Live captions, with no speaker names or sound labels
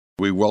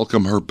We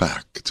welcome her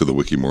back to the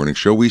Wiki Morning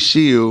Show. We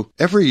see you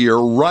every year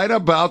right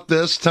about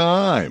this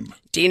time.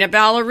 Dina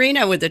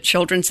Ballerina with the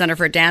Children's Center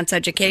for Dance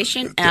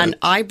Education, and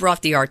I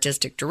brought the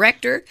artistic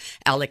director,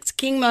 Alex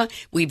Kingma.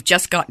 We've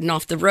just gotten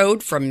off the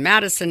road from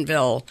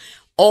Madisonville,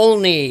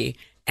 Olney,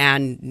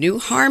 and New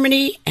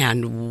Harmony,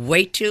 and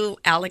wait till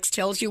Alex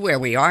tells you where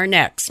we are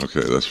next.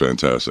 Okay, that's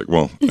fantastic.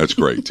 Well, that's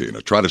great,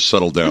 Tina. Try to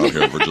settle down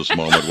here for just a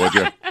moment, would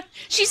you?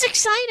 She's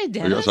excited,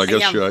 Dennis. Yes, I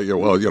guess.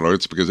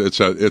 It's because it's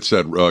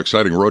that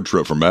exciting road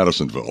trip from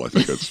Madisonville. I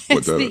think it's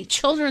it's the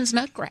Children's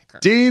Nutcracker.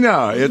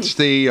 Dina, it's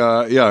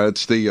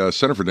the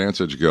Center for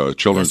Dance Education,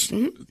 Children's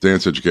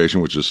Dance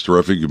Education, which is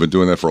terrific. You've been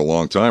doing that for a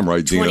long time,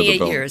 right?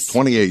 28 years.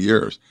 28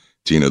 years.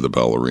 Tina the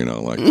ballerina, I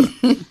like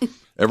that.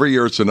 Every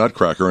year it's a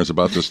Nutcracker, and it's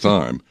about this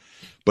time.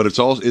 But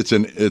it's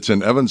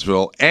in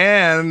Evansville,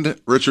 and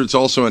Richard's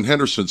also in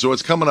Henderson, so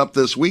it's coming up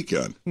this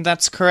weekend.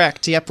 That's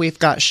correct. Yep, we've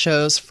got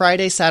shows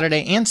Friday,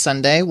 Saturday, and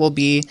Sunday. We'll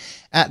be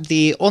at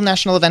the Old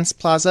National Events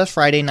Plaza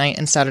Friday night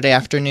and Saturday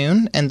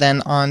afternoon, and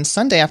then on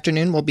Sunday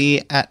afternoon we'll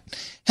be at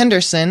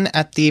Henderson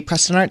at the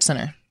Preston Arts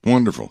Center.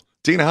 Wonderful.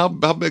 Tina, how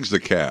big's the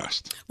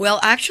cast? Well,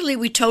 actually,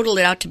 we totaled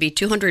it out to be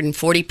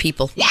 240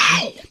 people.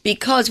 Wow!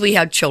 Because we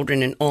have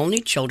children in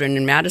Olney, children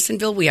in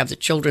Madisonville. We have the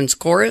children's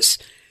chorus.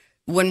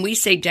 When we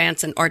say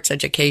dance and arts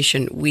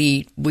education,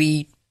 we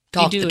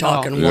talk the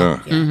talk and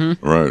walk. Yeah.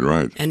 Mm-hmm.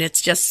 Right. And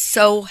it's just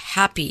so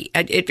happy.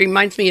 It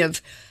reminds me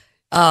of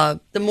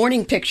the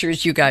morning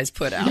pictures you guys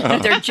put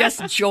out. They're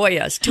just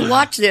joyous. To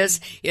watch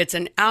this, it's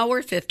an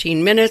hour,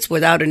 15 minutes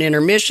without an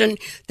intermission.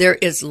 There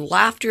is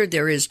laughter,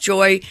 there is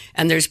joy,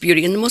 and there's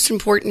beauty. And the most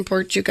important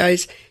part, you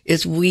guys,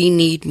 is we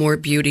need more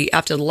beauty.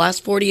 After the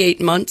last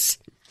 48 months,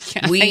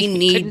 we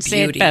need couldn't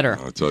say beauty. It better.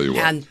 I'll tell you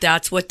what. And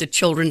that's what the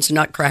Children's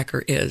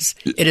Nutcracker is.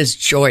 It is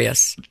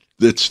joyous.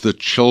 It's the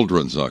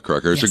Children's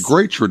Nutcracker. It's a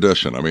great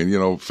tradition. I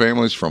mean,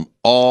 families from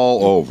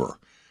all over,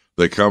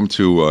 they come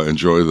to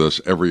enjoy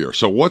this every year.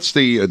 So what's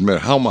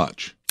how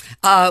much?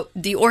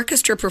 The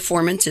orchestra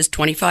performance is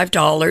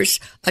 $25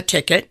 a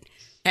ticket,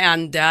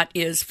 and that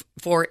is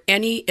for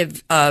any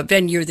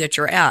venue that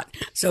you're at.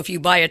 So if you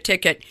buy a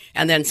ticket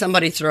and then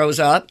somebody throws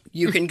up,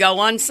 you can go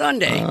on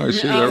Sunday. I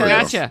see. There we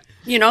Gotcha.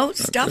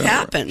 Stuff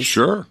happens.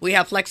 Sure. We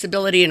have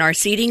flexibility in our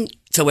seating,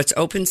 so it's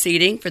open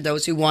seating for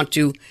those who want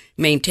to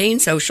maintain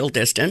social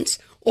distance.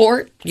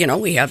 Or,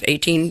 we have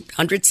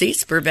 1,800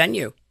 seats per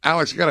venue.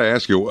 Alex, I got to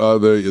ask you,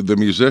 the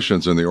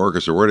musicians in the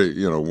orchestra, where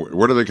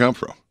do they come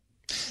from?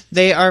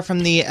 They are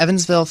from the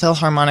Evansville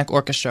Philharmonic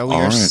Orchestra. We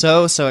are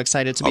so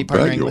excited to be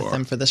partnering with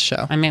them for this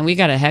show. I mean, we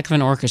got a heck of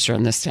an orchestra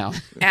in this town.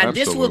 And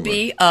this will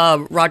be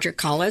Roger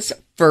Collins'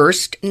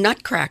 first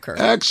Nutcracker.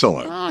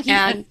 Excellent.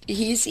 And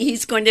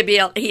he's going to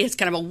be he has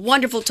kind of a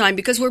wonderful time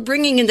because we're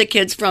bringing in the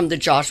kids from the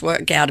Joshua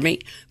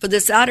Academy for the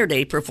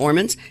Saturday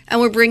performance,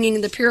 and we're bringing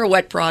in the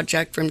Pirouette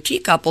Project from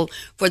Teacouple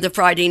for the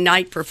Friday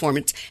night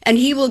performance. And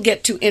he will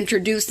get to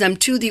introduce them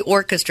to the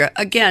orchestra.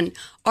 Again,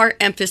 our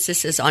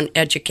emphasis is on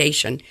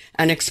education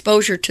and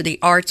exposure to the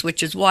arts,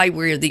 which is why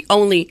we're the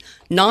only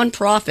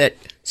nonprofit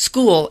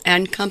school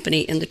and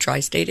company in the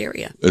tri-state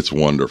area. It's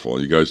wonderful.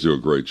 You guys do a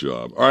great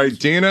job. All right,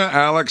 Dina,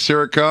 Alex,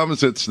 here it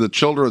comes. It's the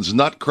Children's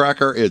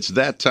Nutcracker. It's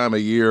that time of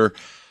year.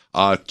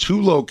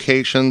 2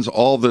 locations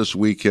all this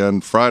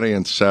weekend, Friday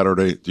and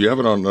Saturday. Do you have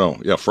it on?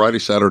 No. Yeah, Friday,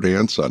 Saturday,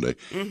 and Sunday.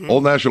 Mm-hmm.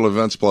 Old National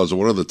Events Plaza.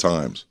 What are the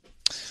times?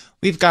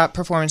 We've got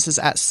performances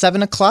at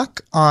 7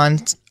 o'clock on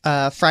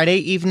Friday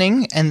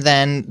evening, and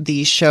then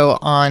the show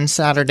on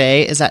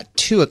Saturday is at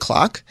 2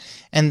 o'clock.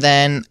 And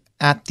then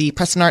at the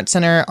Preston Arts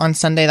Center on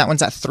Sunday, that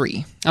one's at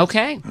 3.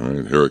 Okay. All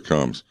right, here it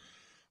comes.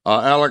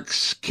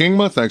 Alex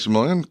Kingma, thanks a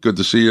million. Good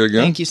to see you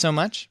again. Thank you so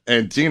much.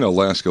 And Dina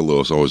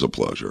Laska-Lewis, always a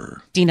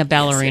pleasure. Dina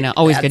Ballerina,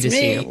 always good to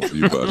see you.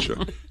 You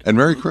betcha. And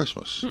Merry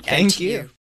Christmas. Thank you.